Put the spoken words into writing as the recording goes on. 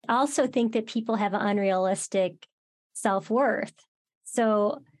also think that people have an unrealistic self-worth.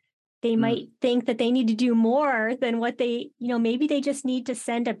 So they might think that they need to do more than what they, maybe they just need to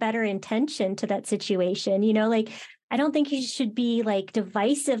send a better intention to that situation. Like, I don't think you should be like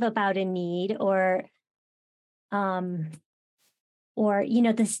divisive about a need or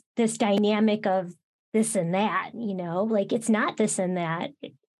this dynamic of this and that, like it's not this and that.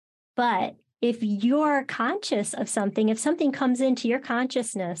 But if you're conscious of something, if something comes into your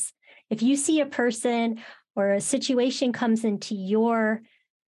consciousness, if you see a person or a situation comes into your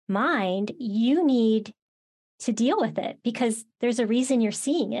mind, you need to deal with it because there's a reason you're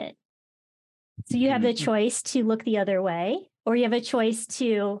seeing it. So you have the choice to look the other way, or you have a choice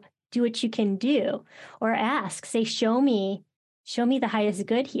to do what you can do, or ask, say, show me the highest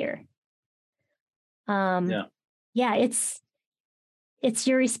good here. It's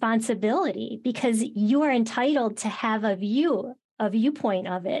your responsibility because you are entitled to have a viewpoint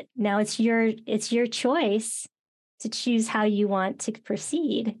of it. Now it's your choice to choose how you want to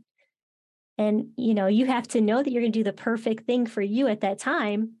proceed. And, you have to know that you're going to do the perfect thing for you at that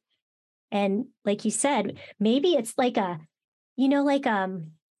time. And like you said, maybe it's like a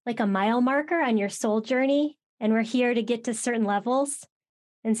mile marker on your soul journey. And we're here to get to certain levels.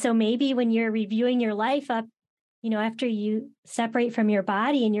 And so maybe when you're reviewing your life up, after you separate from your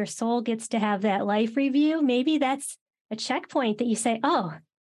body and your soul gets to have that life review, maybe that's a checkpoint that you say, oh,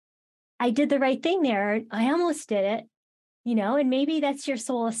 I did the right thing there. I almost did it, and maybe that's your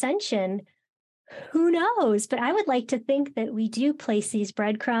soul ascension. Who knows? But I would like to think that we do place these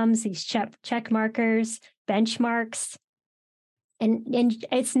breadcrumbs, these check markers, benchmarks. And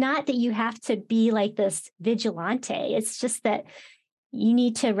it's not that you have to be like this vigilante. It's just that you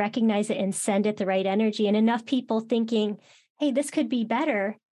need to recognize it and send it the right energy. And enough people thinking, hey, this could be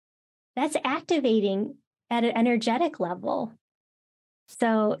better, that's activating at an energetic level.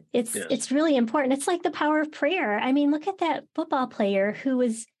 So it's really important. It's like the power of prayer. I mean, look at that football player who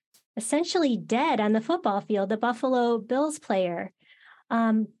was essentially dead on the football field, the Buffalo Bills player.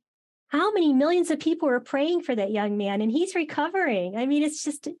 How many millions of people were praying for that young man, and he's recovering? I mean, it's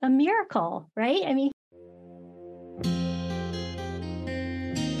just a miracle, right? I mean,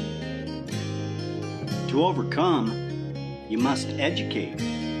 to overcome, you must educate.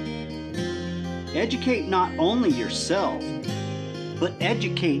 Educate not only yourself, but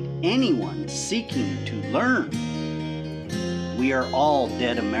educate anyone seeking to learn. We are all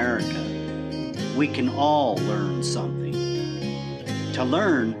dead America. We can all learn something. To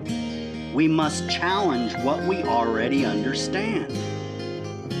learn, we must challenge what we already understand.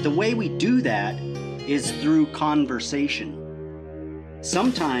 The way we do that is through conversation.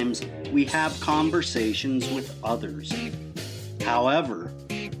 Sometimes we have conversations with others. However,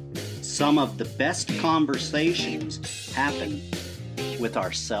 some of the best conversations happen with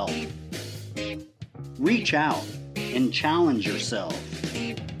ourselves. Reach out and challenge yourself.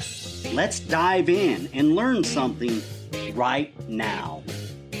 Let's dive in and learn something right now.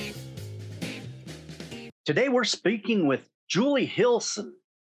 Today we're speaking with Julie Hilsen.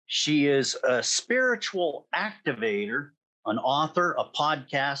 She is a spiritual activator, an author, a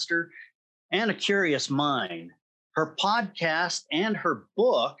podcaster, and a curious mind. Her podcast and her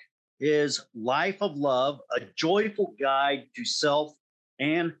book is Life of Love, a joyful guide to self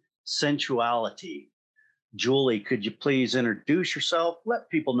and sensuality. Julie, could you please introduce yourself? Let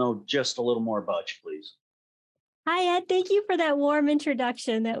people know just a little more about you, please. Hi, Ed. Thank you for that warm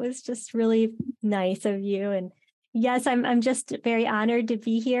introduction. That was just really nice of you. And yes, I'm just very honored to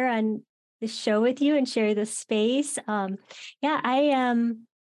be here on the show with you and share this space. I am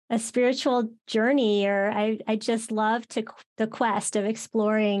a spiritual journeyer. I just love the quest of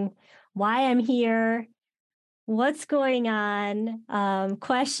exploring why I'm here, what's going on,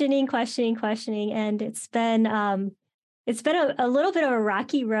 questioning. And it's been a little bit of a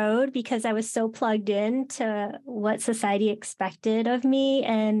rocky road because I was so plugged in to what society expected of me.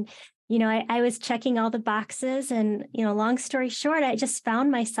 And, I was checking all the boxes and, long story short, I just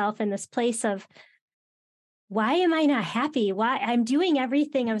found myself in this place of, why am I not happy? Why I'm doing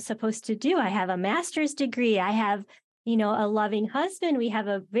everything I'm supposed to do. I have a master's degree. I have, a loving husband. We have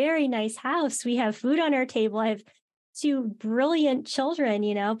a very nice house. We have food on our table. I have 2 brilliant children,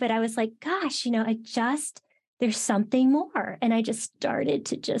 but I was like, gosh, there's something more. And I just started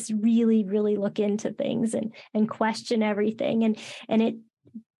to just really, really look into things and question everything. And it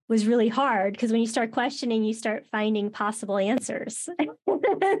was really hard because when you start questioning, you start finding possible answers. And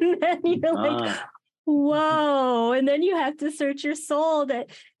then you're like, whoa. And then you have to search your soul that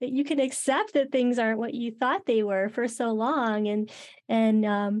you can accept that things aren't what you thought they were for so long.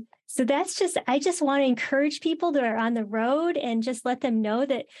 And So I just want to encourage people that are on the road and just let them know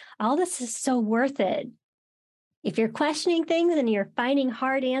that all this is so worth it. If you're questioning things and you're finding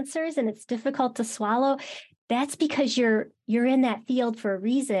hard answers and it's difficult to swallow, that's because you're in that field for a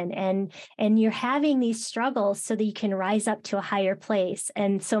reason, and you're having these struggles so that you can rise up to a higher place.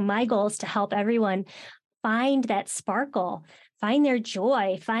 And so my goal is to help everyone find that sparkle, find their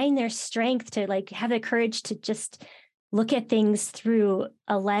joy, find their strength to like have the courage to just look at things through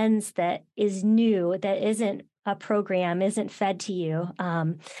a lens that is new, that isn't a program, isn't fed to you.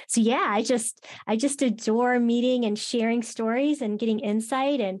 So yeah, I just adore meeting and sharing stories and getting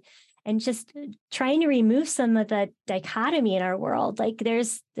insight, and just trying to remove some of the dichotomy in our world. Like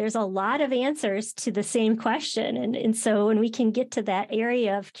there's a lot of answers to the same question. And so when we can get to that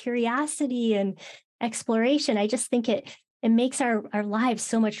area of curiosity and exploration, I just think it makes our lives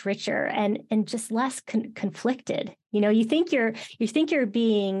so much richer and just less conflicted. You know, you think you're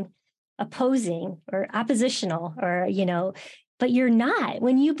being opposing or oppositional, or, you know, but you're not.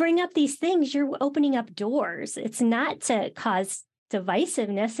 When you bring up these things, you're opening up doors. It's not to cause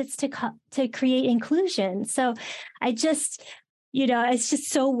divisiveness, it's to create inclusion. So I just, you know, it's just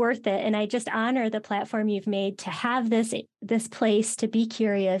so worth it. And I just honor the platform you've made to have this place to be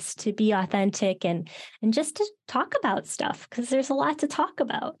curious, to be authentic, and just to talk about stuff, because there's a lot to talk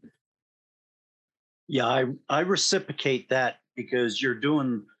about. Yeah, I reciprocate that because you're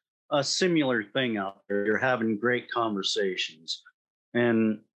doing a similar thing out there. You're having great conversations,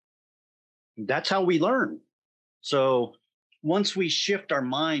 and that's how we learn. So once we shift our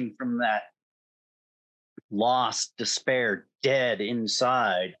mind from that lost, despair, dead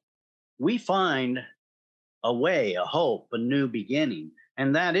inside, we find a way, a hope, a new beginning.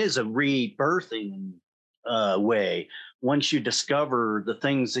 And that is a rebirthing way. Once you discover the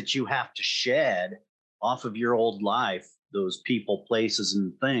things that you have to shed off of your old life, those people, places,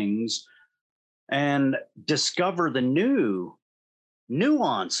 and things, and discover the new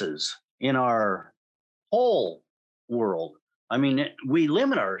nuances in our whole world. I mean, we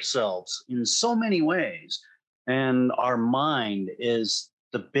limit ourselves in so many ways, and our mind is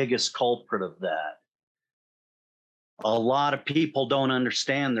the biggest culprit of that. A lot of people don't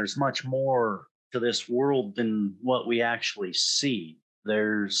understand there's much more to this world than what we actually see.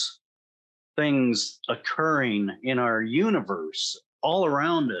 There's things occurring in our universe all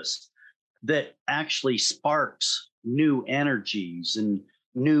around us that actually sparks new energies and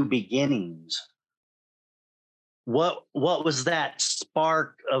new beginnings. What was that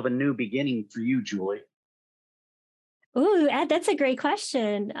spark of a new beginning for you, Julie? Ooh, that's a great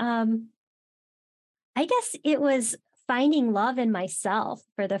question. I guess it was finding love in myself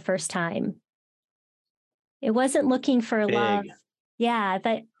for the first time. It wasn't looking for love. Big. Yeah,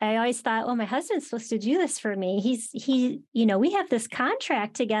 but I always thought, oh, my husband's supposed to do this for me. You know, we have this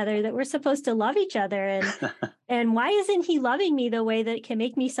contract together that we're supposed to love each other, and why isn't he loving me the way that can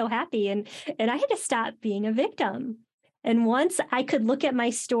make me so happy? And I had to stop being a victim. And once I could look at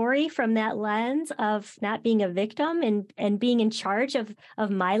my story from that lens of not being a victim and being in charge of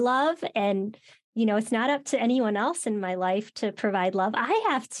my love, and you know, it's not up to anyone else in my life to provide love. I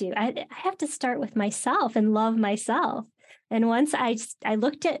have to start with myself and love myself. And once I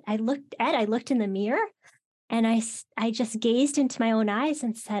looked in the mirror, and I just gazed into my own eyes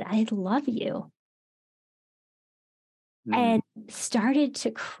and said, I love you, Mm, and started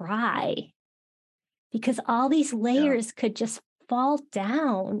to cry, because all these yeah, layers could just fall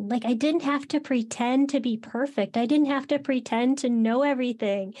down. Like I didn't have to pretend to be perfect. I didn't have to pretend to know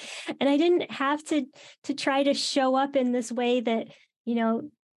everything. And I didn't have to try to show up in this way that, you know,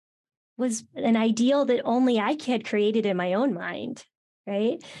 was an ideal that only I had created in my own mind.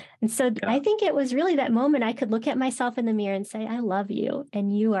 Right. And so yeah. I think it was really that moment I could look at myself in the mirror and say, I love you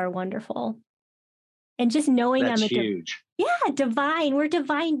and you are wonderful. And just knowing That's I'm huge. divine. We're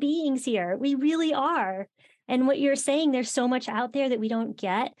divine beings here. We really are. And what you're saying, there's so much out there that we don't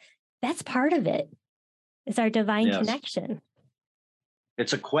get. That's part of it. Is our divine Yes. connection.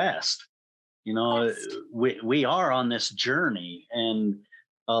 It's a quest. You know, Quest. we are on this journey, and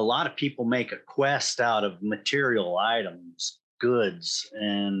a lot of people make a quest out of material items, goods,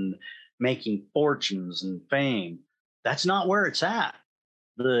 and making fortunes and fame. That's not where it's at.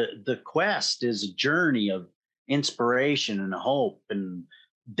 The quest is a journey of inspiration and hope and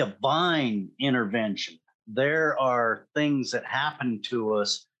divine intervention. There are things that happen to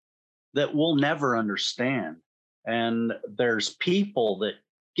us that we'll never understand. And there's people that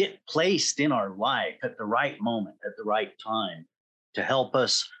get placed in our life at the right moment, at the right time, to help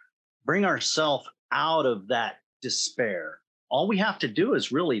us bring ourselves out of that despair. All we have to do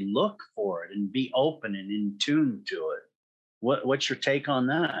is really look for it and be open and in tune to it. What's your take on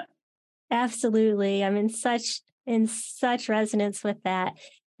that? Absolutely. I'm in such resonance with that.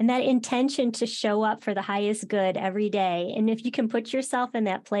 And that intention to show up for the highest good every day. And if you can put yourself in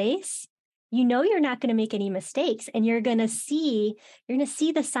that place, you know you're not going to make any mistakes, and you're going to see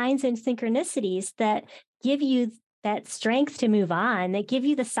the signs and synchronicities that give you that strength to move on, that give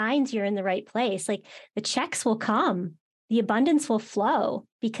you the signs you're in the right place. Like the checks will come, the abundance will flow,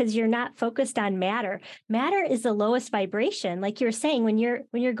 because you're not focused on matter. Matter is the lowest vibration. Like you were saying, when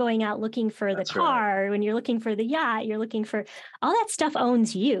you're going out looking for the car, when you're looking for the yacht, you're looking for all that stuff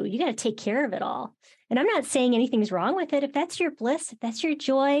owns you. You got to take care of it all. And I'm not saying anything's wrong with it. If that's your bliss, if that's your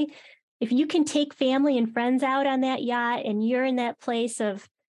joy, if you can take family and friends out on that yacht and you're in that place of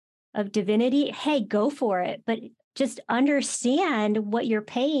divinity, hey, go for it. But just understand what you're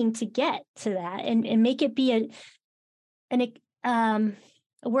paying to get to that, and make it be a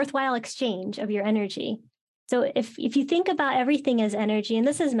worthwhile exchange of your energy. So if you think about everything as energy, and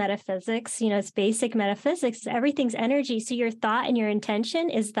this is metaphysics, it's basic metaphysics, everything's energy. So your thought and your intention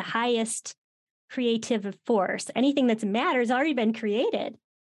is the highest creative force. Anything that's matter has already been created.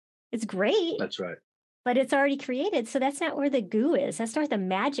 It's great. That's right. But it's already created. So that's not where the goo is. That's not where the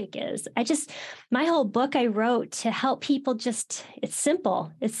magic is. My whole book I wrote to help people it's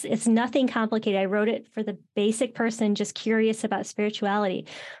simple. It's nothing complicated. I wrote it for the basic person just curious about spirituality,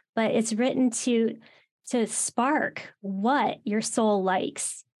 but it's written to spark what your soul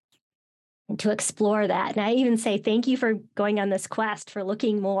likes and to explore that. And I even say, thank you for going on this quest, for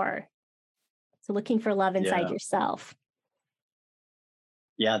looking more. So looking for love inside yourself.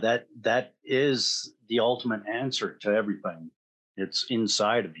 Yeah, that is the ultimate answer to everything. It's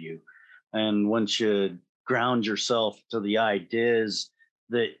inside of you. And once you ground yourself to the ideas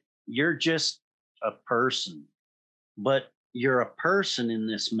that you're just a person, but you're a person in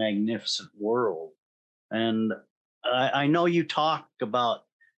this magnificent world. And I know you talked about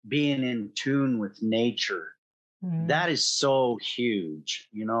being in tune with nature. Mm. That is so huge.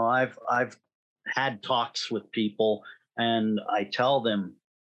 I've had talks with people, and I tell them,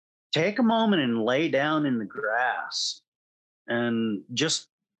 take a moment and lay down in the grass and just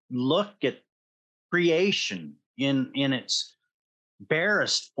look at creation in its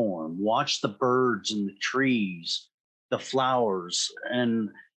barest form. Watch the birds and the trees, the flowers and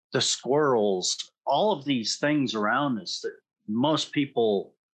the squirrels, all of these things around us that most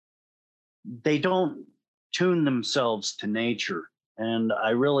people, they don't tune themselves to nature. And I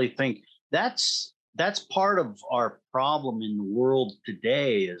really think that's part of our problem in the world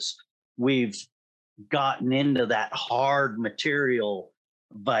today, is we've gotten into that hard material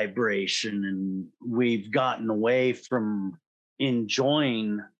vibration, and we've gotten away from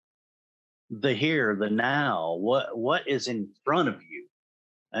enjoying the here, the now, what is in front of you.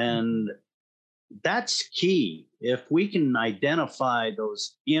 And that's key. If we can identify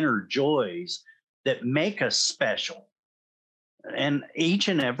those inner joys that make us special, and each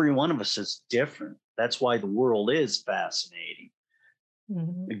and every one of us is different. That's why the world is fascinating.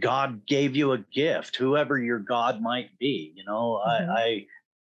 Mm-hmm. God gave you a gift, whoever your God might be. Mm-hmm.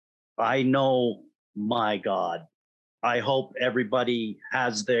 I know my God. I hope everybody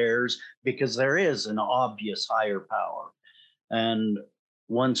has theirs, because there is an obvious higher power. And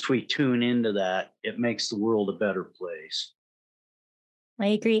once we tune into that, it makes the world a better place. I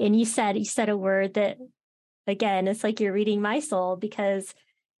agree. And you said a word that, again, it's like you're reading my soul, because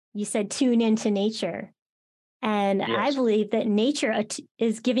you said tune into nature. And yes. I believe that nature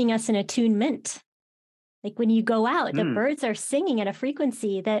is giving us an attunement. Like when you go out, the birds are singing at a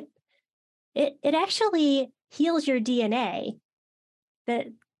frequency that it actually heals your DNA.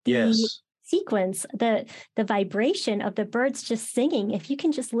 The yes. sequence, the vibration of the birds just singing, if you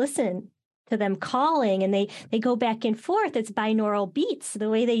can just listen to them calling, and they go back and forth, it's binaural beats, the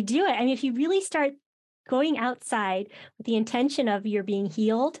way they do it. I mean, if you really start going outside with the intention of you're being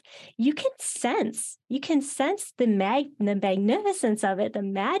healed, you can sense the magnificence of it, the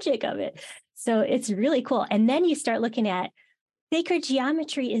magic of it. So it's really cool. And then you start looking at sacred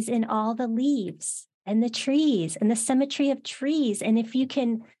geometry is in all the leaves and the trees and the symmetry of trees. And if you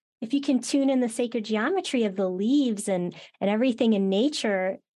can tune in the sacred geometry of the leaves and everything in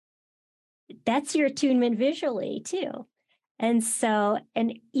nature, that's your attunement visually too. And so,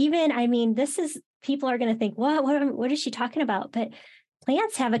 and even, I mean, people are going to think, what is she talking about? But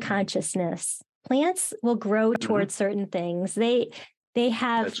plants have a consciousness. Plants will grow towards certain things. They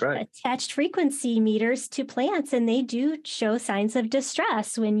have attached frequency meters to plants, and they do show signs of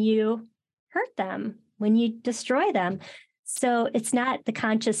distress when you hurt them, when you destroy them. So it's not the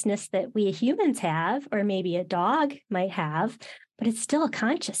consciousness that we humans have, or maybe a dog might have, but it's still a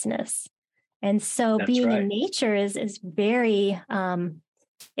consciousness. And so being in nature is very,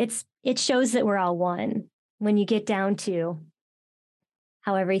 it's it shows that we're all one when you get down to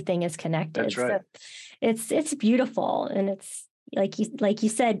how everything is connected. That's right. So it's beautiful, and it's like you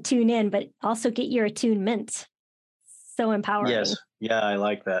said, tune in, but also get your attunement. So empowering. Yes. Yeah, I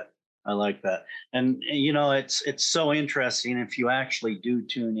like that. I like that. And it's so interesting if you actually do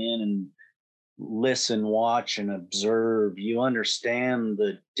tune in and listen, watch, and observe, you understand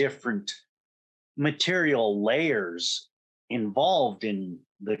the different material layers involved in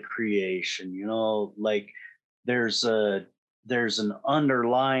the creation. Like there's a there's an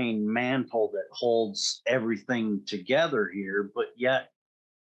underlying mantle that holds everything together here, but yet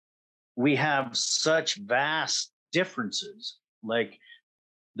we have such vast differences. Like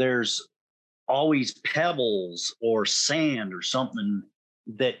there's always pebbles or sand or something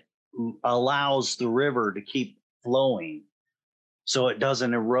that allows the river to keep flowing so it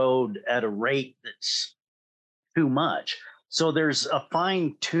doesn't erode at a rate that's too much. So there's a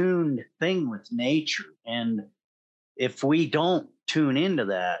fine tuned thing with nature. And if we don't tune into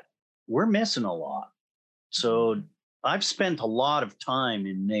that, we're missing a lot. So I've spent a lot of time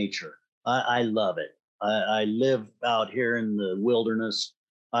in nature. I love it. I live out here in the wilderness.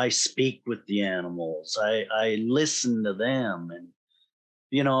 I speak with the animals. I listen to them, and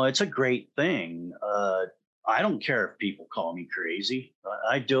it's a great thing. I don't care if people call me crazy.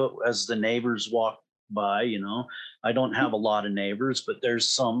 I do it as the neighbors walk by. I don't have a lot of neighbors, but there's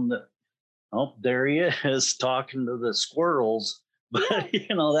some that, oh, there he is talking to the squirrels. But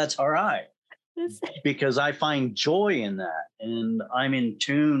that's all right, because I find joy in that, and I'm in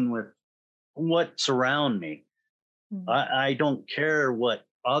tune with what's around me. I don't care what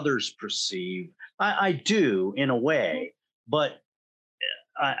others perceive. I do in a way, but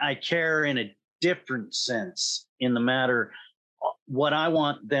I care in a different sense, in the matter. What I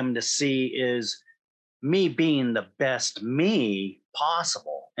want them to see is me being the best me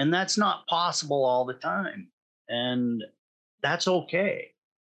possible. And that's not possible all the time. And that's okay,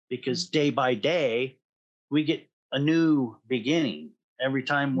 because day by day, we get a new beginning. Every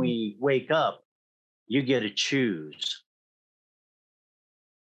time we wake up, you get to choose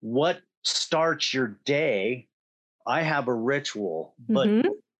what starts your day. I have a ritual, but Mm-hmm.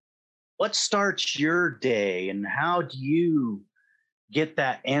 what starts your day, and how do you get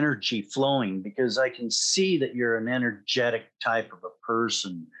that energy flowing? Because I can see that you're an energetic type of a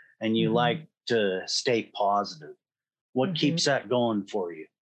person and you like to stay positive. What keeps that going for you?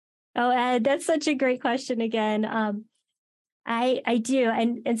 Oh, Ed, that's such a great question again. I do,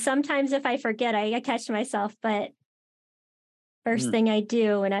 and sometimes if I forget, I catch myself. But first Mm, thing I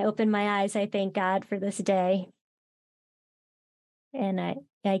do when I open my eyes, I thank God for this day, and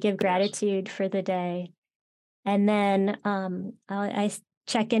I give yes. gratitude for the day, and then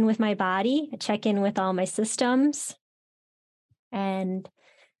check in with my body, I check in with all my systems, and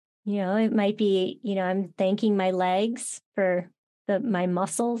it might be I'm thanking my legs for my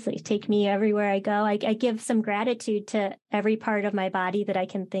muscles. They take me everywhere I go. I give some gratitude to every part of my body that I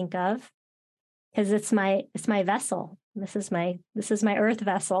can think of, because it's my vessel. This is my earth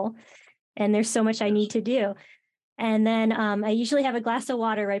vessel, and there's so much I Yes. need to do. And then I usually have a glass of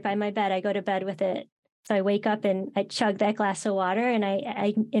water right by my bed. I go to bed with it. So I wake up and I chug that glass of water, and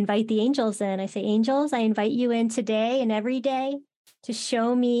I invite the angels in. I say, angels, I invite you in today and every day to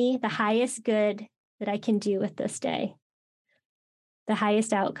show me the highest good that I can do with this day, the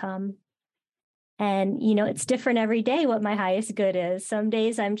highest outcome. And, it's different every day what my highest good is. Some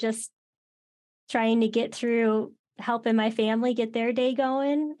days I'm just trying to get through helping my family get their day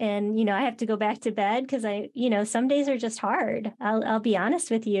going, and I have to go back to bed because some days are just hard. I'll be honest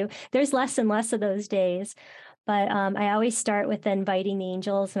with you, there's less and less of those days, but I always start with inviting the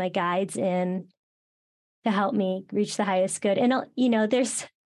angels, my guides, in to help me reach the highest good. And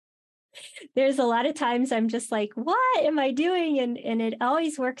there's a lot of times I'm just like, what am I doing? And it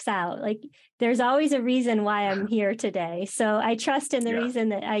always works out. Like there's always a reason why I'm here today. So I trust in the Yeah. reason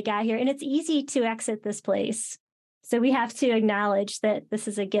that I got here. And it's easy to exit this place. So we have to acknowledge that this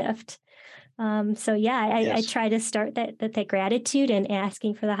is a gift. So yeah, I Yes. try to start that gratitude and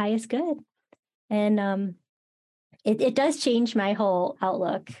asking for the highest good. And it does change my whole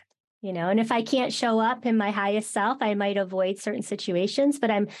outlook. And if I can't show up in my highest self, I might avoid certain situations,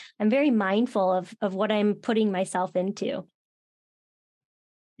 but I'm very mindful of what I'm putting myself into.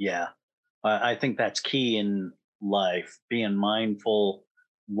 Yeah. I think that's key in life, being mindful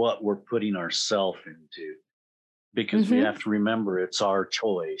what we're putting ourselves into, because we Mm-hmm. have to remember it's our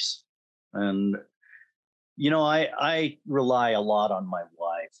choice. And I rely a lot on my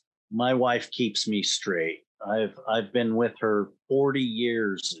wife. My wife keeps me straight. I've been with her 40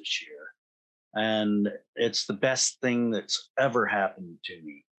 years this year, and it's the best thing that's ever happened to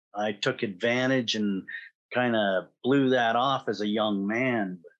me. I took advantage and kind of blew that off as a young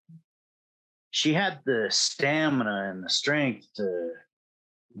man. She had the stamina and the strength to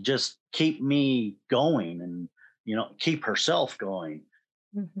just keep me going and, keep herself going.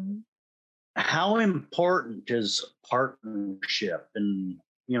 Mhm. How important is partnership and,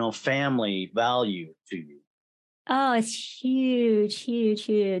 family value to you? Oh, it's huge, huge,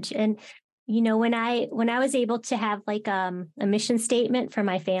 huge. And when I was able to have like a mission statement for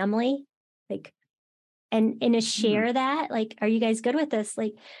my family, like and to Hmm. share that, like, are you guys good with this?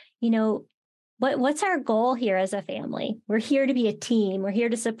 Like, you know, what's our goal here as a family? We're here to be a team. We're here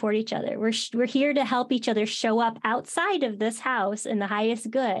to support each other. We're here to help each other show up outside of this house in the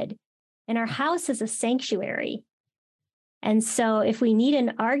highest good. And our house is a sanctuary. And so if we need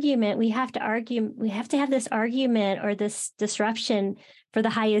an argument, we have to argue, we have to have this argument or this disruption for the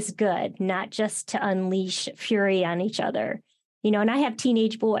highest good, not just to unleash fury on each other. And I have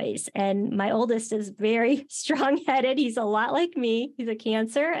teenage boys, and my oldest is very strong-headed. He's a lot like me. He's a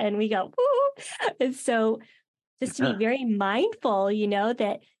Cancer, and we go, woo. And so just to be very mindful,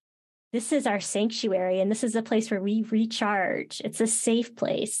 that this is our sanctuary and this is a place where we recharge. It's a safe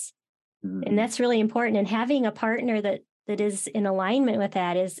place. And Mhm. that's really important. And having a partner that is in alignment with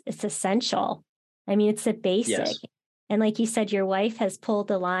that it's essential. I mean, it's a basic. Yes, And like you said, your wife has pulled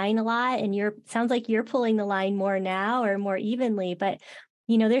the line a lot, and sounds like you're pulling the line more now or more evenly. But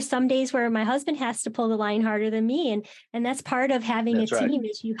there's some days where my husband has to pull the line harder than me, and that's part of having a that's right. team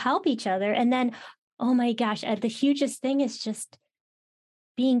is you help each other. And then, oh my gosh, the hugest thing is just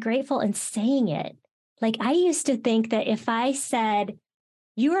being grateful and saying it. Like I used to think that if I said,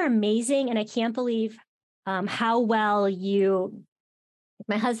 "You are amazing," and I can't believe how well you.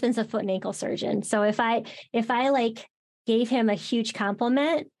 My husband's a foot and ankle surgeon, so if I like gave him a huge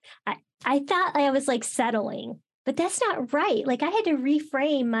compliment, I I thought I was like settling, but that's not right. Like I had to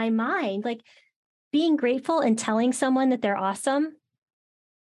reframe my mind. Like being grateful and telling someone that they're awesome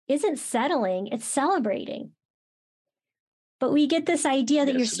isn't settling; it's celebrating. But we get this idea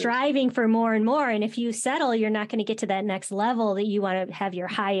that you're Yes, it is. striving for more and more. And if you settle, you're not going to get to that next level that you want to have your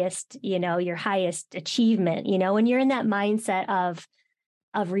highest achievement, when you're in that mindset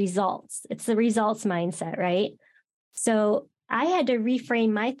of results. It's the results mindset, right? So I had to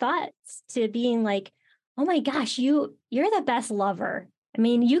reframe my thoughts to being like, oh my gosh, you're the best lover. I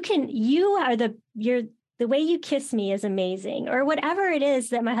mean, you're the way you kiss me is amazing, or whatever it is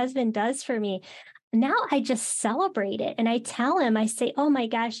that my husband does for me. Now I just celebrate it. And I tell him, I say, oh my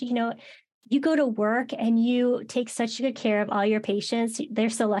gosh, you go to work and you take such good care of all your patients. They're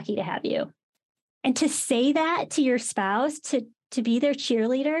so lucky to have you. And to say that to your spouse, to be their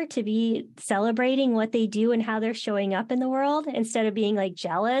cheerleader, to be celebrating what they do and how they're showing up in the world, instead of being like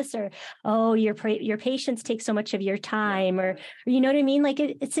jealous or, oh, your patients take so much of your Yeah. time, or you know what I mean? Like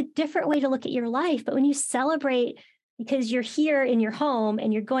it's a different way to look at your life. But when you celebrate because you're here in your home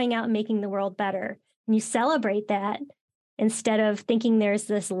and you're going out and making the world better, and you celebrate that instead of thinking there's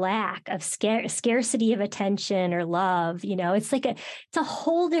this lack of scarcity of attention or love, it's a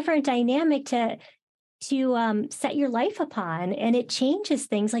whole different dynamic to set your life upon, and it changes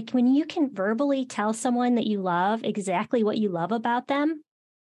things. Like when you can verbally tell someone that you love exactly what you love about them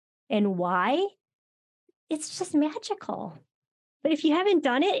and why, it's just magical. But if you haven't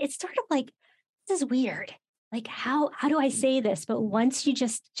done it, it's sort of like, this is weird. Like how do I say this? But once you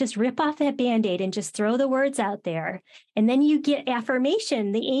just rip off that band-aid and just throw the words out there, and then you get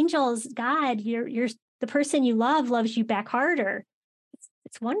affirmation, the angels, God, you're the person you love loves you back harder.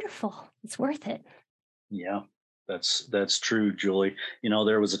 It's wonderful. It's worth it. Yeah, that's true, Julie.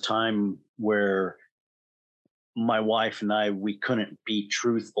 There was a time where my wife and we couldn't be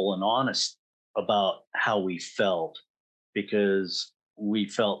truthful and honest about how we felt because we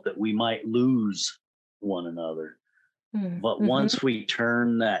felt that we might lose one another. But Mm-hmm. once we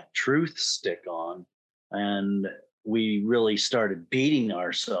turned that truth stick on and we really started beating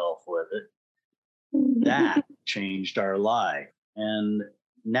ourselves with it, that changed our life. And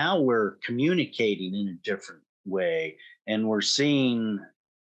now we're communicating in a different way and we're seeing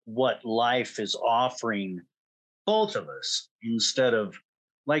what life is offering both of us instead of,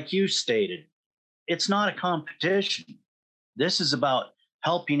 like you stated, it's not a competition. This is about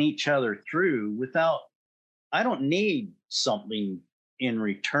helping each other through without, I don't need something in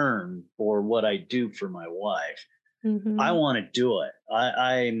return for what I do for my wife. I Mm-hmm. want to do it.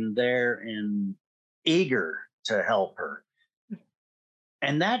 I'm there and eager to help her.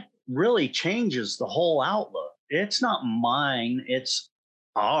 And that really changes the whole outlook. It's not mine, it's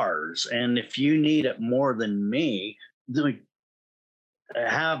ours. And if you need it more than me, then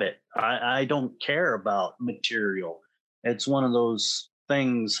have it. I don't care about material. It's one of those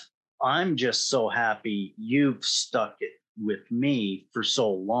things, I'm just so happy you've stuck it with me for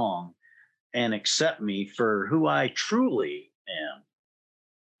so long and accept me for who I truly am.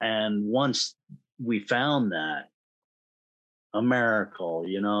 And once we found that, a miracle,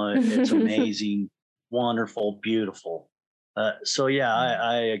 it's amazing, wonderful, beautiful. So yeah,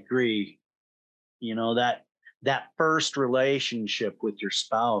 I agree. That first relationship with your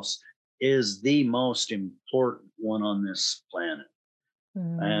spouse is the most important one on this planet.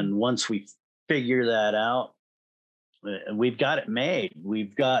 Mm. And once we figure that out, we've got it made.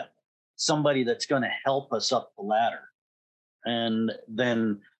 We've got somebody that's going to help us up the ladder. And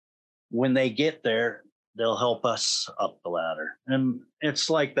then when they get there, they'll help us up the ladder. And it's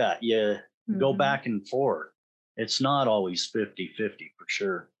like that. You go Mhm. back and forth. It's not always 50-50 for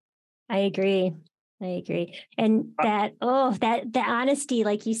sure. I agree. I agree. And that honesty,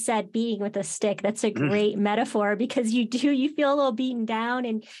 like you said, beating with a stick, that's a great metaphor because you feel a little beaten down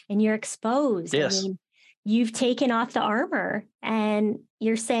and you're exposed. I Yes. mean, you've taken off the armor and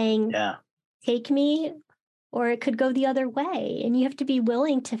you're saying, Yeah. take me, or it could go the other way. And you have to be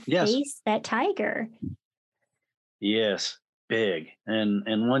willing to Yes. face that tiger. Yes. Big.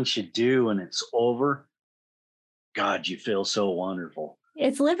 And once you do and it's over, God, you feel so wonderful.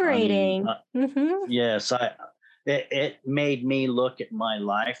 It's I mean, liberating. Hmm. yes, it made me look at my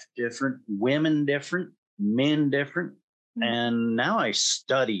life different, women different, men different, and now I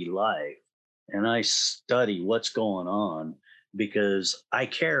study life and I study what's going on because I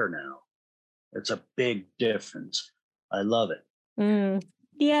care now. It's a big difference. I love it. Mm.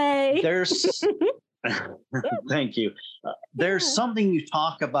 Yay. There's thank you. There's Yeah. something you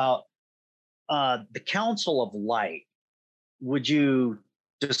talk about the Council of Light. Would you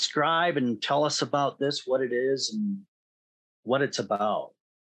describe and tell us about this, what it is and what it's about?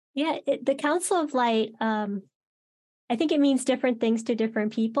 Yeah, the Council of Light, I think it means different things to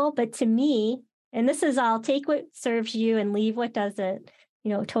different people, but to me, and this is all take what serves you and leave what doesn't,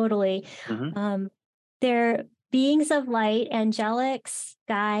 totally. Mhm. Um, they're beings of light, angelics,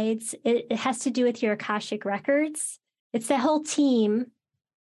 guides. It has to do with your Akashic records. It's the whole team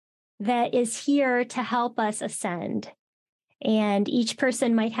that is here to help us ascend. And each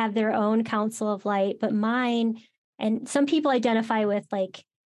person might have their own council of light, but mine, and some people identify with like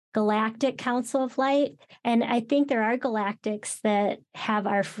galactic council of light. And I think there are galactics that have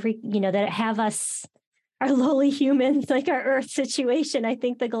that have us, our lowly humans, like our Earth situation. I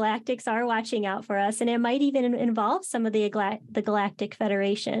think the galactics are watching out for us, and it might even involve some of the Galactic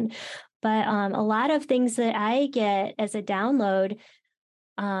Federation. But a lot of things that I get as a download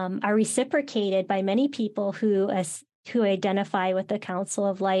are reciprocated by many people who identify with the Council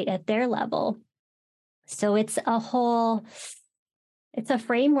of Light at their level. So it's a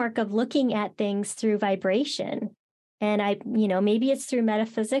framework of looking at things through vibration. And maybe it's through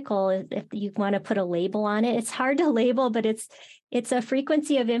metaphysical, if you want to put a label on it. It's hard to label, but it's a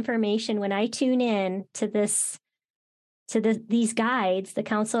frequency of information. When I tune in to these guides, the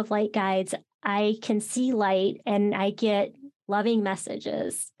Council of Light guides, I can see light and I get loving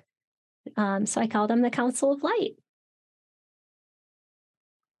messages. So I call them the Council of Light.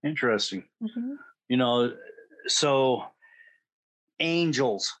 Interesting. Mm-hmm. So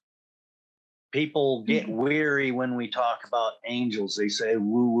angels, people get weary when we talk about angels. They say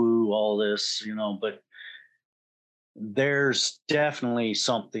woo woo, all this, but there's definitely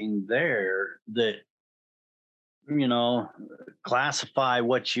something there that, you know, classify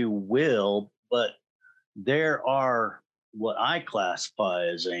what you will, but there are what I classify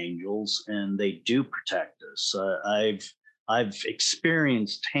as angels, and they do protect us. I've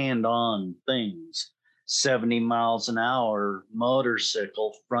experienced hand-on things, 70 miles an hour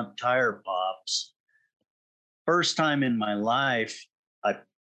motorcycle front tire pops. First time in my life, I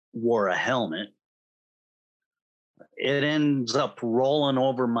wore a helmet. It ends up rolling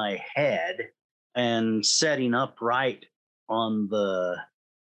over my head and setting up right on the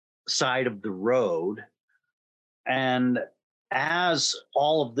side of the road. And as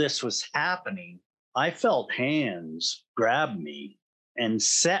all of this was happening, I felt hands grab me and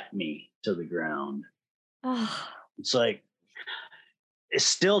set me to the ground. Oh, It's like, it's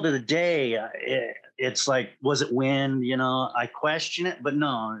still to the day, it's like, was it wind? I question it, but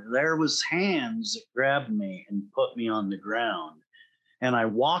no, there was hands that grabbed me and put me on the ground. And I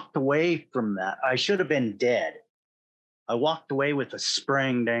walked away from that. I should have been dead. I walked away with a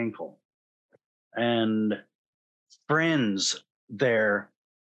sprained ankle and friends there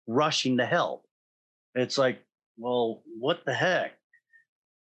rushing to help. It's like, well, what the heck?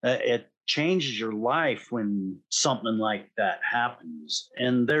 It changes your life when something like that happens.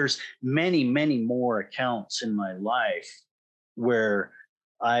 And there's many, many more accounts in my life where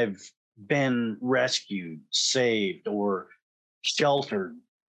I've been rescued, saved, or sheltered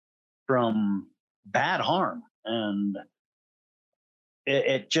from bad harm. And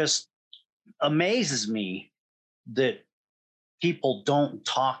it just amazes me that people don't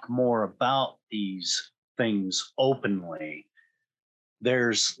talk more about these things openly.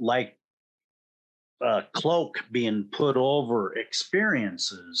 There's like a cloak being put over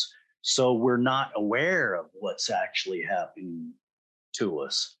experiences, so we're not aware of what's actually happening to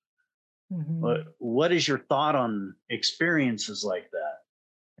us. Mhm. What is your thought on experiences like that?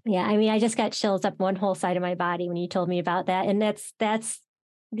 Yeah, I mean, I just got chills up one whole side of my body when you told me about that, and that's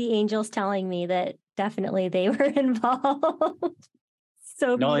the angels telling me that definitely they were involved.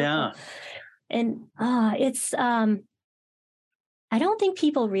 So Oh beautiful. yeah, And it's I don't think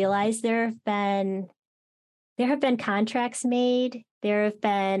people realize there have been contracts made, there have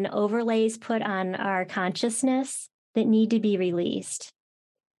been overlays put on our consciousness that need to be released.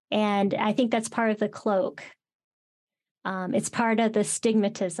 And I think that's part of the cloak. It's part of the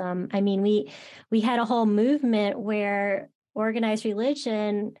stigmatism. I mean, we had a whole movement where organized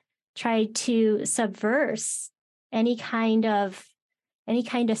religion tried to subverse any kind of any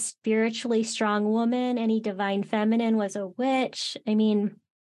kind of spiritually strong woman, any divine feminine was a witch. I mean,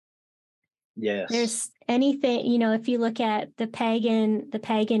 yes, there's anything, if you look at the pagan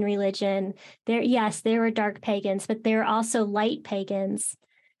religion, yes, there were dark pagans, but there are also light pagans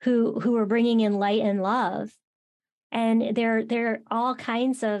who were bringing in light and love. And there are all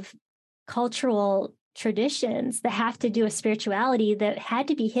kinds of cultural traditions that have to do with spirituality that had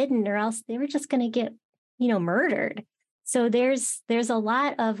to be hidden, or else they were just going to get, murdered. So there's a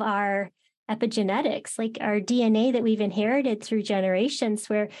lot of our epigenetics, like our DNA that we've inherited through generations,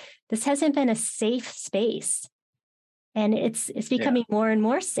 where this hasn't been a safe space. And it's yeah, becoming more and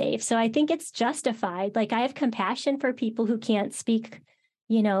more safe. So I think it's justified. Like, I have compassion for people who can't speak,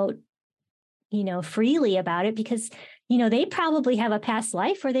 you know, freely about it, because, they probably have a past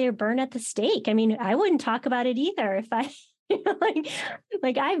life where they were burned at the stake. I mean, I wouldn't talk about it either if I,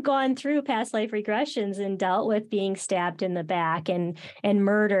 like I've gone through past life regressions and dealt with being stabbed in the back and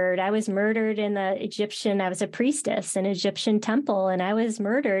murdered. I was murdered in I was a priestess in an Egyptian temple, and I was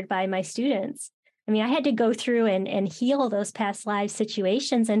murdered by my students. I mean, I had to go through and heal those past life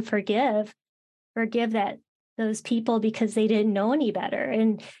situations and forgive that those people, because they didn't know any better.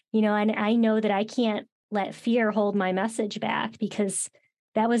 And, and I know that I can't let fear hold my message back, because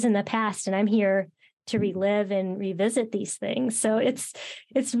that was in the past, and I'm here to relive and revisit these things. So it's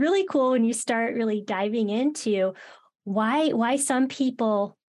really cool when you start really diving into why some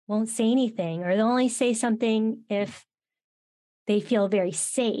people won't say anything, or they'll only say something if they feel very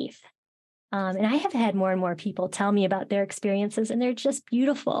safe. And I have had more and more people tell me about their experiences, and they're just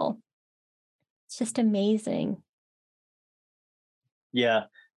beautiful. It's just amazing. yeah.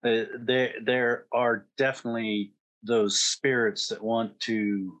 There are definitely those spirits that want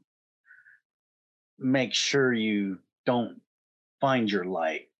to make sure you don't find your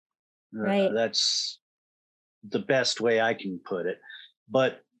light. Right. That's the best way I can put it.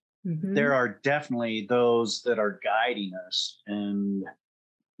 But there Hmm. are definitely those that are guiding us, and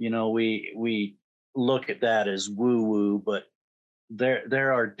we look at that as woo woo, but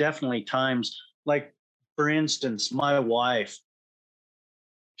there are definitely times, like for instance, my wife,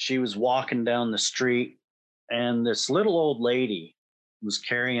 she was walking down the street, and this little old lady was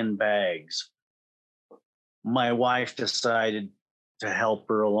carrying bags. My wife decided to help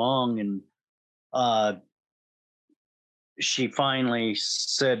her along, and uh, she finally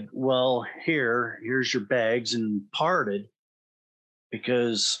said, "Well, here's your bags," and parted,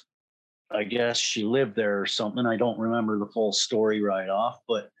 because I guess she lived there or something. I don't remember the full story right off,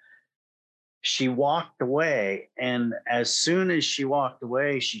 but she walked away. And as soon as she walked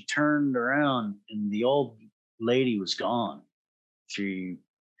away, she turned around and the old lady was gone. She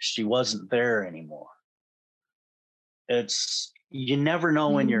she wasn't there anymore. It's, you never know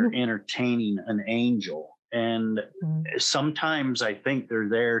when you're entertaining an angel. And sometimes I think they're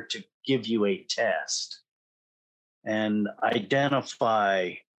there to give you a test and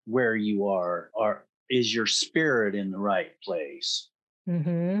identify where you are. Is your spirit in the right place?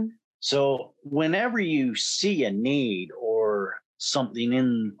 Hmm. So whenever you see a need or something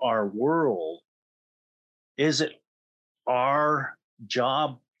in our world, is it our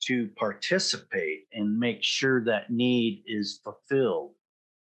job to participate and make sure that need is fulfilled?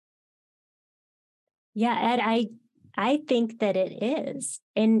 Yeah, Ed, I think that it is.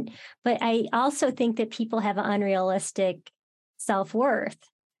 But I also think that people have unrealistic self-worth.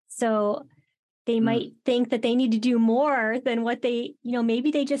 So they Mm, might think that they need to do more than what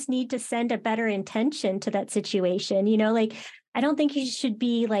maybe they just need to send a better intention to that situation. Like I don't think you should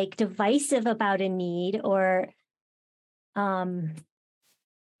be like divisive about a need or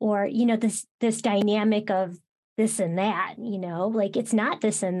this dynamic of this and that, like it's not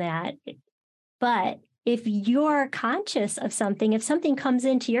this and that. But if you're conscious of something, if something comes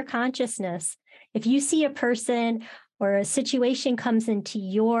into your consciousness, if you see a person or a situation comes into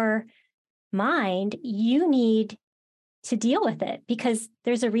your mind, you need to deal with it because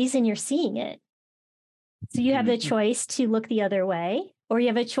there's a reason you're seeing it. So you have the choice to look the other way, or you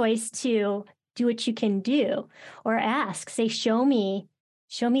have a choice to do what you can do, or ask, say, show me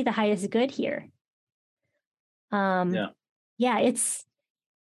the highest good here. Yeah, it's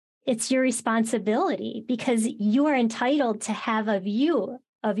your responsibility because you are entitled to have a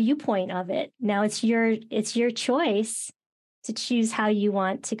viewpoint of it. Now it's your choice to choose how you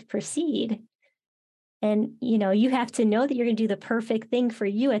want to proceed. And, you have to know that you're going to do the perfect thing for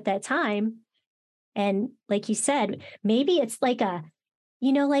you at that time. And like you said, maybe it's like a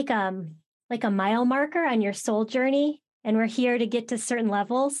mile marker on your soul journey. And we're here to get to certain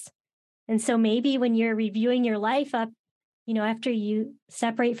levels. And so maybe when you're reviewing your life up, after you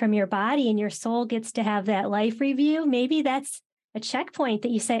separate from your body and your soul gets to have that life review, maybe that's a checkpoint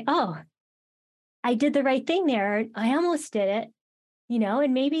that you say, oh, I did the right thing there. I almost did it,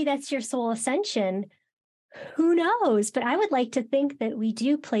 and maybe that's your soul ascension. Who knows? But I would like to think that we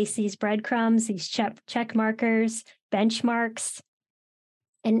do place these breadcrumbs, these check markers, benchmarks.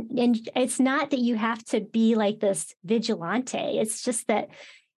 And it's not that you have to be like this vigilante. It's just that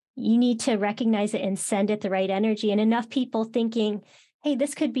you need to recognize it and send it the right energy. And enough people thinking, hey,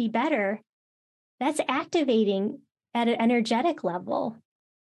 this could be better, that's activating at an energetic level.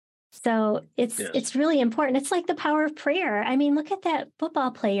 So it's really important. It's like the power of prayer. I mean, look at that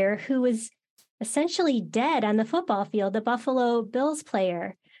football player who was essentially dead on the football field, the Buffalo Bills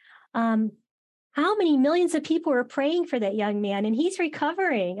player. How many millions of people were praying for that young man, and he's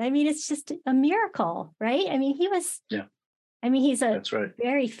recovering? I mean, it's just a miracle, right? I mean, he's a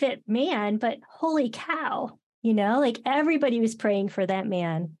very fit man, but holy cow, like everybody was praying for that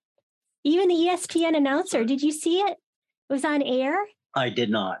man. Even the ESPN announcer, did you see it? It was on air. I did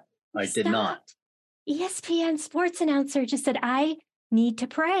not. Did not. ESPN sports announcer just said, I need to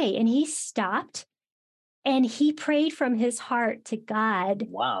pray. And he stopped and he prayed from his heart to God.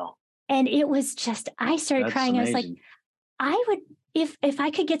 Wow. And it was just, I started crying. Amazing. I was like, I would, if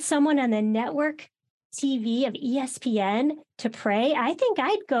I could get someone on the network TV of ESPN to pray, I think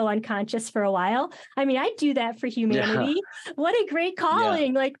I'd go unconscious for a while. I mean, I'd do that for humanity. Yeah. What a great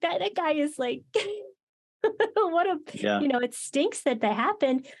calling. Yeah. Like that guy is like, it stinks that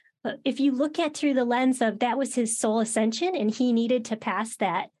happened. But if you look at through the lens of that was his soul ascension and he needed to pass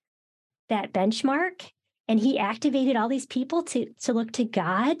that benchmark and he activated all these people to look to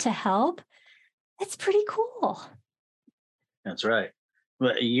God to help, that's pretty cool. That's right.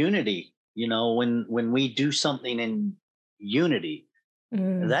 But unity, when we do something in unity,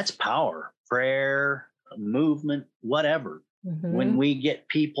 that's power, prayer, movement, whatever. Mm-hmm. When we get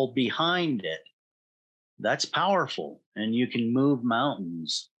people behind it, that's powerful. And you can move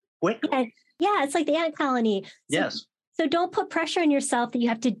mountains quickly. Yeah, it's like the ant colony. Yes. So don't put pressure on yourself that you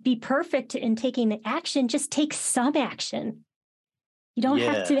have to be perfect in taking the action. Just take some action. You don't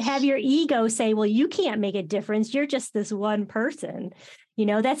have to have your ego say, well, you can't make a difference. You're just this one person.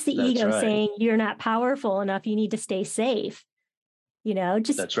 That's the ego saying you're not powerful enough. You need to stay safe.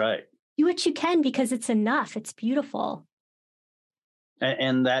 Just that's right. Do what you can because it's enough. It's beautiful.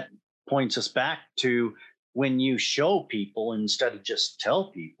 And that points us back to when you show people instead of just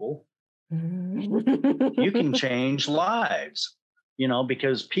tell people, you can change lives,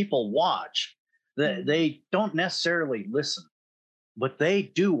 because people watch. They don't necessarily listen, but they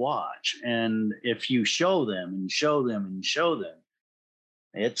do watch. And if you show them and show them and show them,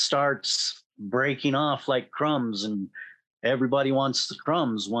 it starts breaking off like crumbs, and everybody wants the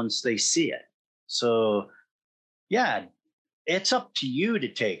crumbs once they see it. So, yeah, it's up to you to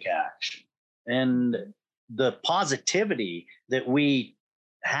take action. And the positivity that we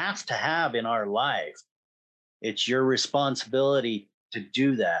have to have in our life, it's your responsibility to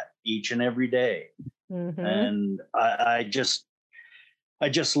do that each and every day. Mm-hmm. And I just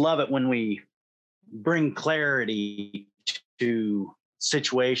love it when we bring clarity to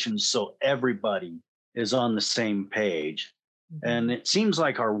situations so everybody is on the same page. Mm-hmm. And it seems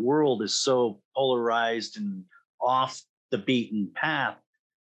like our world is so polarized and off the beaten path.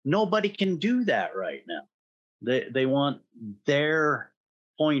 Nobody can do that right now. They want their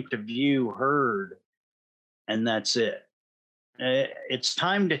point of view heard, and that's it. It's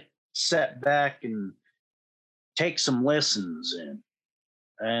time to set back and take some lessons in.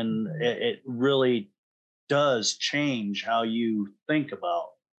 And it really does change how you think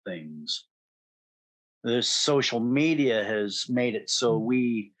about things. This social media has made it so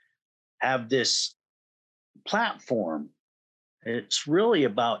we have this platform. It's really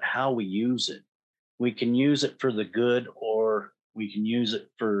about how we use it. We can use it for the good, or we can use it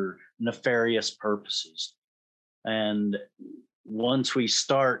for nefarious purposes. And once we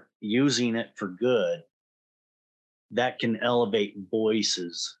start using it for good, that can elevate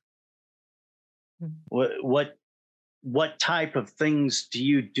voices. Mhm. What type of things do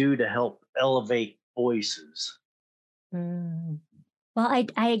you do to help elevate voices? Mm. Well,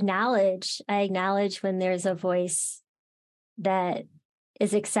 I acknowledge when there's a voice that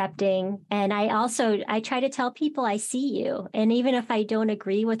is accepting. And I try to tell people I see you. And even if I don't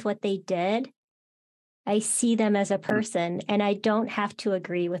agree with what they did, I see them as a person, and I don't have to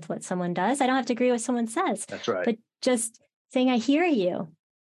agree with what someone does. I don't have to agree with what someone says, That's right. but just saying, I hear you,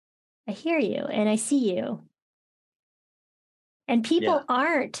 and I see you. And Yeah. people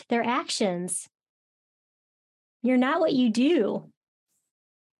aren't their actions. You're not what you do.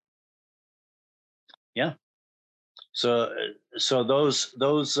 Yeah. So those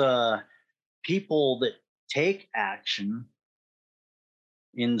people that take action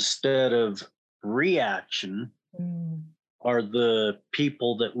instead of reaction Mm. are the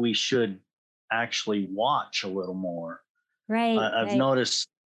people that we should actually watch a little more. Right, I, I've right. noticed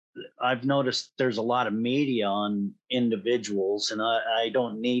I've noticed there's a lot of media on individuals, and I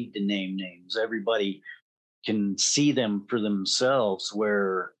don't need to name names. Everybody can see them for themselves,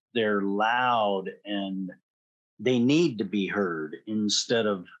 where they're loud and they need to be heard instead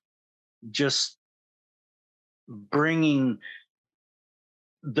of just bringing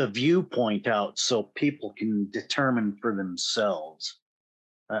the viewpoint out so people can determine for themselves.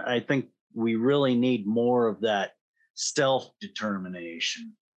 I think we really need more of that self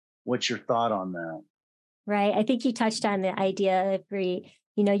determination. What's your thought on that? Right. I think you touched on the idea of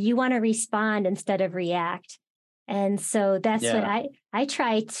you want to respond instead of react. And so that's what Yeah, I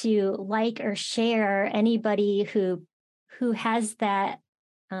try to like or share anybody who has that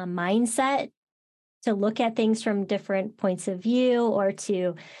mindset to look at things from different points of view, or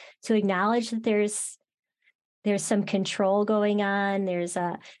to acknowledge that there's some control going on. There's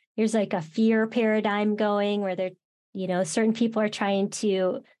like a fear paradigm going where certain people are trying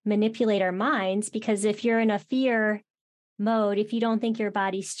to manipulate our minds, because if you're in a fear mode, if you don't think your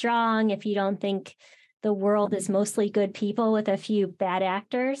body's strong, if you don't think the world is mostly good people with a few bad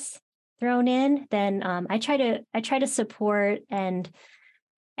actors thrown in, then I try to support and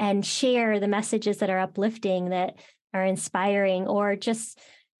share the messages that are uplifting, that are inspiring, or just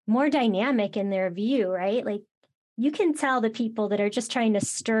more dynamic in their view, right? Like, you can tell the people that are just trying to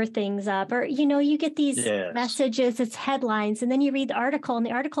stir things up, or you get these yes, messages, it's headlines, and then you read the article, and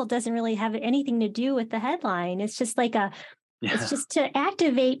the article doesn't really have anything to do with the headline. It's just it's yeah, just to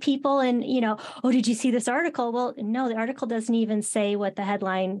activate people, and oh, did you see this article? Well, no, the article doesn't even say what the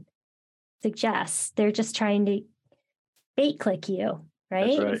headline suggests. They're just trying to bait click you,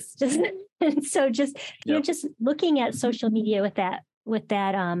 that's right? right. It's just and so just Yep. just looking at social media with that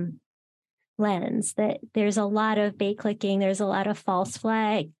lens, that there's a lot of bait clicking, there's a lot of false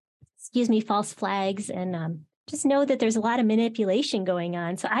flags, and just know that there's a lot of manipulation going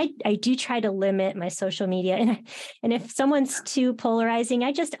on. So I do try to limit my social media, and if someone's too polarizing,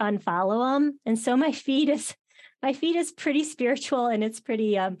 I just unfollow them. And so my feed is pretty spiritual, and it's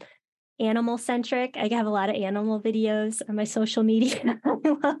pretty animal centric. I have a lot of animal videos on my social media.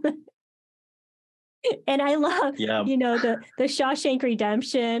 And I love, Yeah. the Shawshank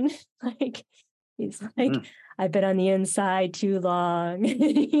Redemption. Like, he's like, Mm. I've been on the inside too long.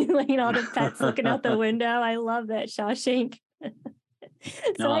 Like, all the pets looking out the window. I love that Shawshank.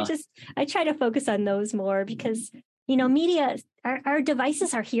 So uh, I try to focus on those more, because, media, our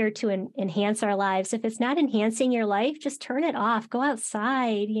devices are here to enhance our lives. If it's not enhancing your life, just turn it off. Go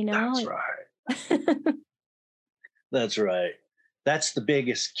outside, that's right. That's right. That's the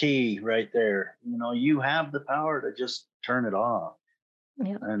biggest key right there. You have the power to just turn it off.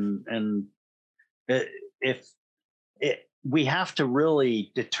 Yeah. And if we have to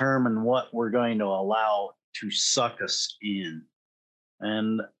really determine what we're going to allow to suck us in.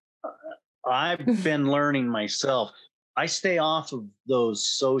 And I've been learning myself. I stay off of those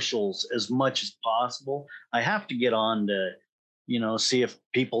socials as much as possible. I have to get on to, see if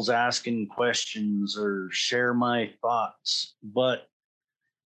people's asking questions or share my thoughts. But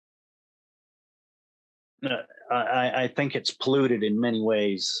I think it's polluted in many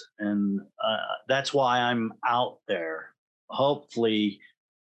ways. And that's why I'm out there. Hopefully,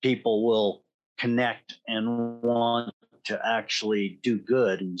 people will connect and want to actually do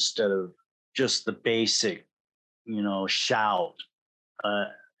good instead of just the basic, shout. Uh,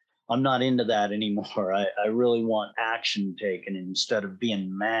 I'm not into that anymore. I really want action taken instead of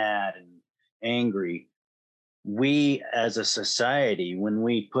being mad and angry. We as a society, when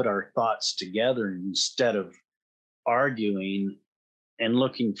we put our thoughts together instead of arguing and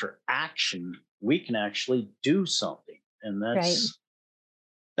looking for action, we can actually do something. And Right.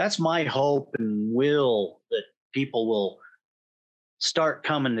 that's my hope and will, that people will start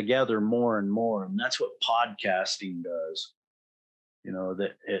coming together more and more. And that's what podcasting does,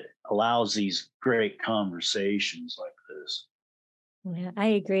 that it allows these great conversations like this. Yeah, I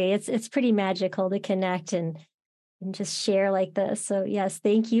agree. It's pretty magical to connect and just share like this. So yes,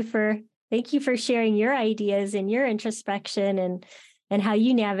 thank you for sharing your ideas and your introspection and how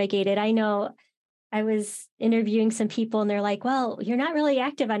you navigate it. I know I was interviewing some people and they're like, "Well, you're not really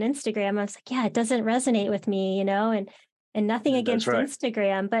active on Instagram." I was like, "Yeah, it doesn't resonate with me, and nothing That's against right.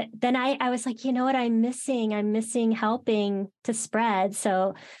 Instagram." But then I was like, you know what I'm missing? I'm missing helping to spread.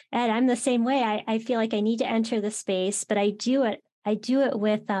 So, Ed, I'm the same way. I feel like I need to enter the space, but I do it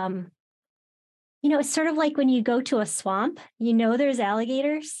with it's sort of like when you go to a swamp, there's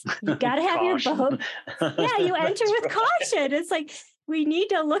alligators. You got to have your Caution. boat. Yeah, you enter That's with right. caution. It's like we need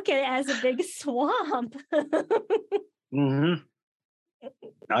to look at it as a big swamp. Hmm.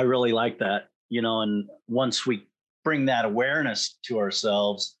 I really like that, and once we bring that awareness to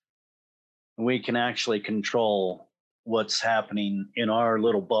ourselves, we can actually control what's happening in our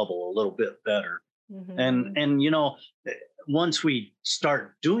little bubble a little bit better. And Mhm. once we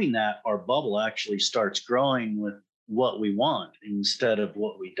start doing that, our bubble actually starts growing with what we want instead of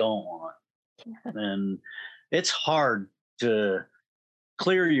what we don't want. And it's hard to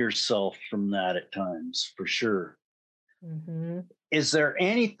clear yourself from that at times, for sure. Mhm. Is there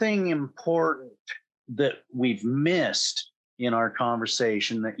anything important that we've missed in our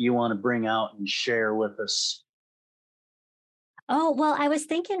conversation that you want to bring out and share with us? Oh, well, I was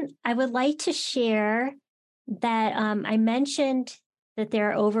thinking I would like to share that I mentioned that there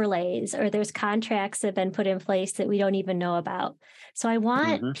are overlays or there's contracts that have been put in place that we don't even know about. So I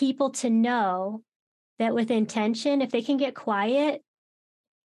want Hmm. people to know that with intention, if they can get quiet,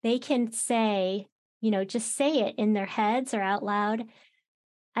 they can say, just say it in their heads or out loud.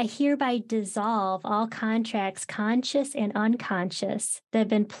 I hereby dissolve all contracts, conscious and unconscious, that have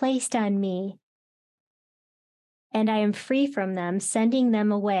been placed on me, and I am free from them, sending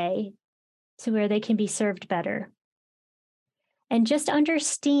them away to where they can be served better. And just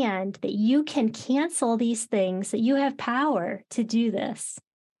understand that you can cancel these things, that you have power to do this.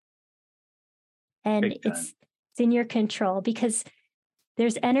 And Big time. it's in your control because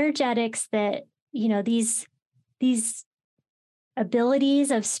there's energetics that, these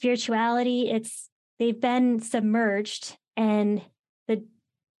abilities of spirituality, they've been submerged, and the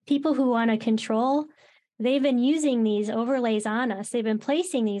people who want to control, they've been using these overlays on us. They've been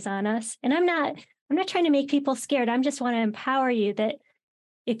placing these on us. And I'm not trying to make people scared. I'm just want to empower you that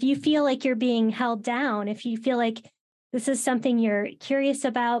if you feel like you're being held down, if you feel like this is something you're curious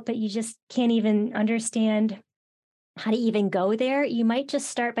about, but you just can't even understand how to even go there, you might just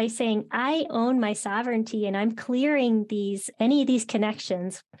start by saying, I own my sovereignty and I'm clearing any of these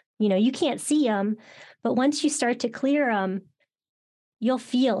connections. You can't see them, but once you start to clear them, you'll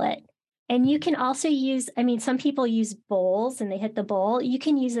feel it. And you can also use, some people use bowls and they hit the bowl. You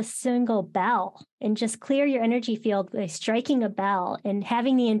can use a single bell and just clear your energy field by striking a bell and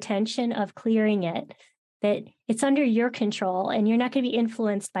having the intention of clearing it, that it's under your control and you're not going to be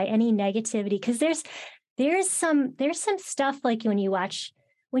influenced by any negativity. Because there's some stuff like when you watch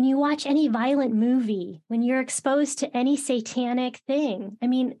any violent movie, when you're exposed to any satanic thing.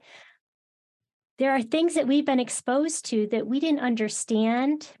 There are things that we've been exposed to that we didn't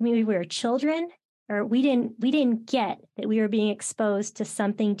understand when we were children, or we didn't get that we were being exposed to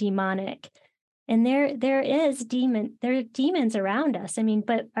something demonic. And there are demons around us.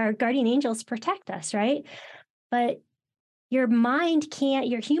 But our guardian angels protect us, right? But your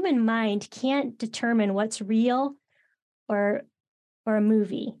human mind can't determine what's real or a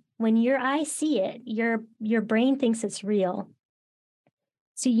movie. When your eyes see it, your brain thinks it's real.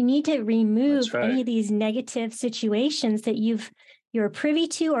 So you need to remove That's right. any of these negative situations that you're privy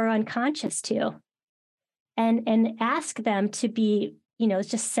to or unconscious to, and ask them to be,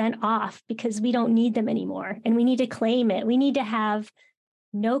 just sent off, because we don't need them anymore. And we need to claim it. We need to have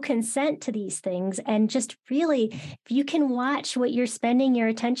no consent to these things. And just really, if you can watch what you're spending your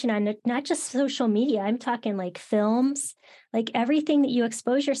attention on, not just social media, I'm talking like films, like everything that you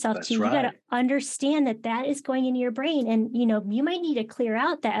expose yourself That's to, you right. got to understand that that is going into your brain. And, you might need to clear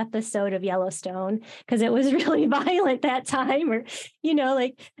out that episode of Yellowstone because it was really violent that time, or,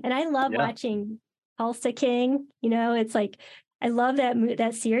 and I love watching Tulsa King, it's like, I love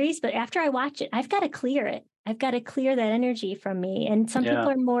that series, but after I watch it, I've got to clear it. I've got to clear that energy from me. And some people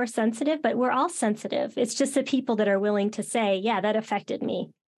are more sensitive, but we're all sensitive. It's just the people that are willing to say, yeah, that affected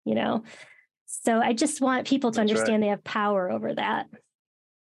me, So I just want people to understand they have power over that.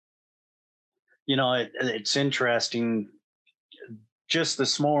 It's interesting. Just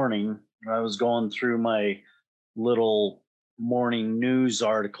this morning, I was going through my little morning news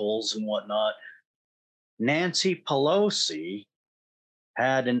articles and whatnot. Nancy Pelosi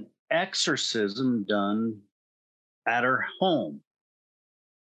had an exorcism done at her home.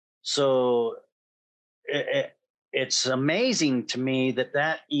 So it's amazing to me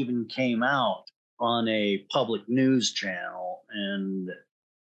that even came out on a public news channel and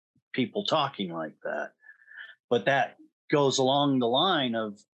people talking like that. But that goes along the line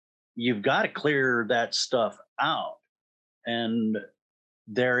of you've got to clear that stuff out. And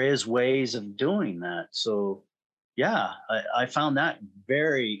there is ways of doing that. So yeah, I found that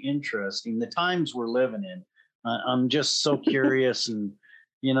very interesting. The times we're living in, I'm just so curious, and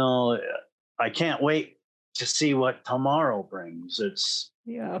I can't wait to see what tomorrow brings. It's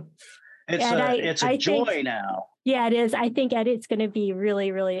a joy now. Yeah, it is. I think, Ed, it's going to be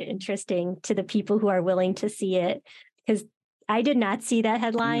really, really interesting to the people who are willing to see it, because I did not see that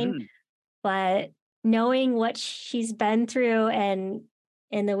headline, but knowing what she's been through and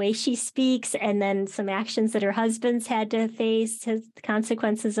the way she speaks, and then some actions that her husband's had to face, his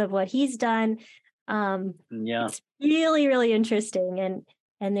consequences of what he's done. It's really, really interesting.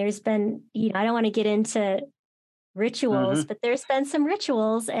 And there's been, I don't want to get into rituals, but there's been some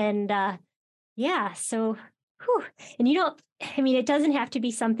rituals, and so, and it doesn't have to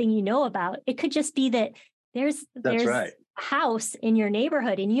be something you know about. It could just be that there's a house in your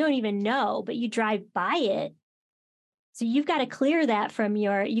neighborhood and you don't even know, but you drive by it. So you've got to clear that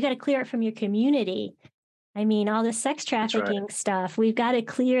you got to clear it from your community. All the sex trafficking stuff, we've got to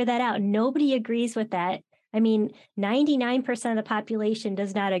clear that out. Nobody agrees with that. 99% of the population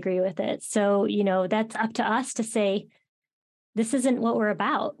does not agree with it. So, that's up to us to say, this isn't what we're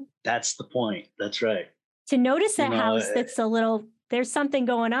about. That's the point. That's right. To notice that house that's there's something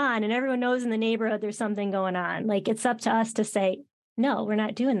going on, and everyone knows in the neighborhood there's something going on. Like, it's up to us to say, no, we're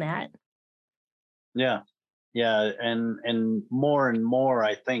not doing that. Yeah. Yeah. And more,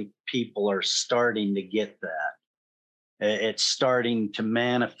 I think people are starting to get that. It's starting to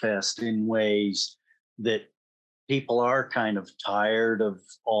manifest in ways that people are kind of tired of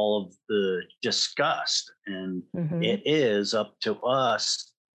all of the disgust, and it is up to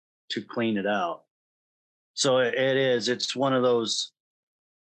us to clean it out. So it's one of those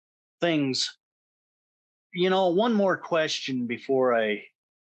things. One more question before I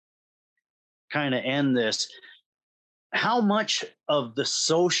kind of end this. How much of the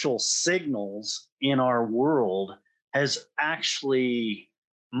social signals in our world has actually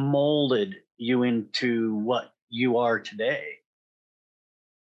molded you into what you are today?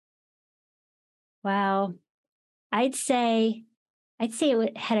 Wow. I'd say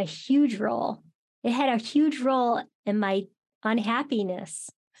it had a huge role. It had a huge role in my unhappiness.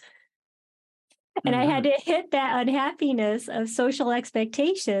 And I had to hit that unhappiness of social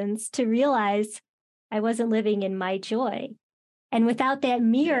expectations to realize I wasn't living in my joy. And without that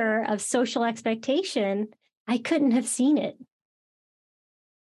mirror of social expectation, I couldn't have seen it.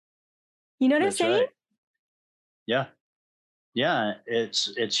 You know what I'm saying? Right. Yeah. Yeah.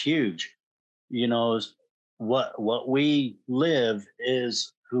 It's huge. What we live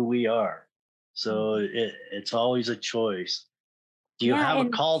is who we are. So it's always a choice. Do you have a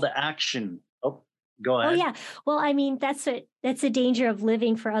call to action? Oh, go ahead. Oh, yeah. Well, that's the danger of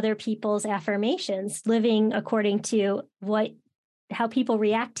living for other people's affirmations, living according to how people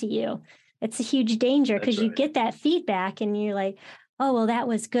react to you. It's a huge danger, because you get that feedback and you're like, oh, well, that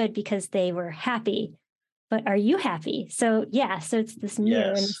was good because they were happy. But are you happy? So it's this mirror,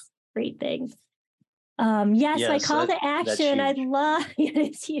 and it's a great thing. My call to action, I'd love,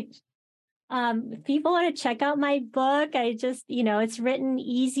 it's huge. If people want to check out my book, it's written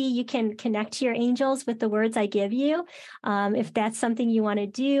easy. You can connect to your angels with the words I give you. If that's something you want to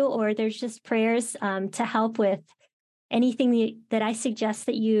do, or there's just prayers to help with anything that I suggest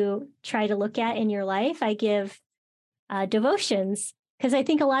that you try to look at in your life. I give devotions Because I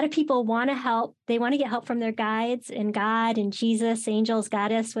think a lot of people want to help. They want to get help from their guides and God and Jesus, angels,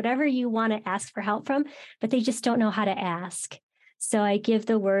 goddess, whatever you want to ask for help from, but they just don't know how to ask. So I give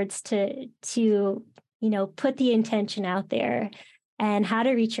the words to put the intention out there and how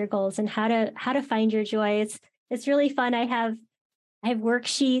to reach your goals and how to find your joy. It's really fun. I have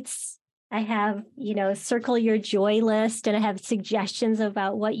worksheets. I have, circle your joy list, and I have suggestions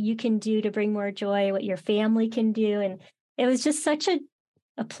about what you can do to bring more joy, what your family can do. And it was just such a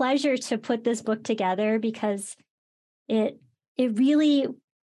pleasure to put this book together, because it really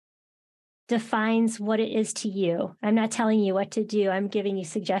defines what it is to you. I'm not telling you what to do. I'm giving you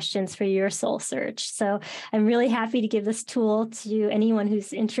suggestions for your soul search. So I'm really happy to give this tool to anyone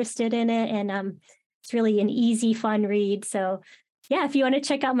who's interested in it. And it's really an easy, fun read. So yeah, if you want to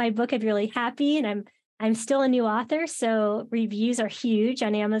check out my book, I'd be really happy. And I'm still a new author, so reviews are huge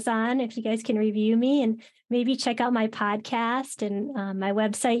on Amazon. If you guys can review me, and maybe check out my podcast, and my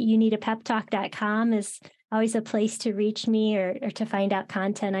website, youneedapeptalk.com, is always a place to reach me or to find out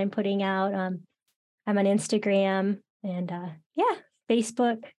content I'm putting out. I'm on Instagram and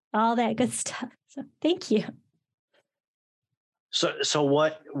Facebook, all that good stuff. So thank you. So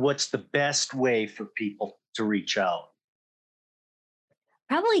what's the best way for people to reach out?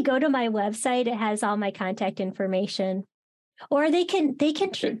 Probably go to my website. It has all my contact information. Or they can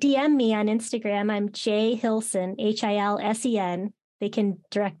DM me on Instagram. I'm J Hilsen, Hilsen. They can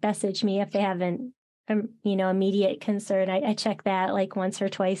direct message me if they haven't, immediate concern. I check that like once or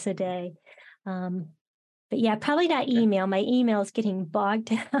twice a day. But yeah, probably not email. My email is getting bogged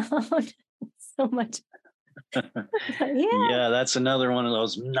down so much. Yeah, that's another one of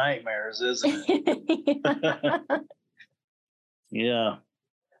those nightmares, isn't it? Yeah.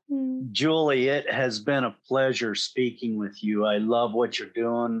 Julie, it has been a pleasure speaking with you. I love what you're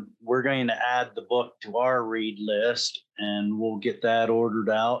doing. We're going to add the book to our read list, and we'll get that ordered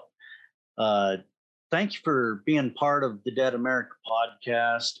out. Thank you for being part of the Dead America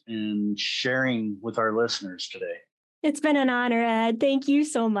podcast and sharing with our listeners today. It's been an honor, Ed. Thank you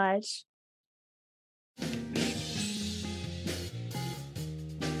so much.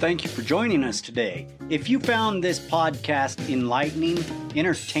 Thank you for joining us today. If you found this podcast enlightening,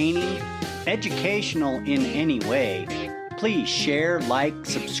 entertaining, educational in any way, please share, like,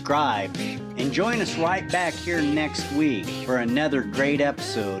 subscribe, and join us right back here next week for another great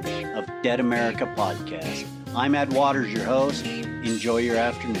episode of Dead America Podcast. I'm Ed Waters, your host. Enjoy your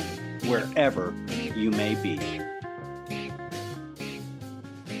afternoon, wherever you may be.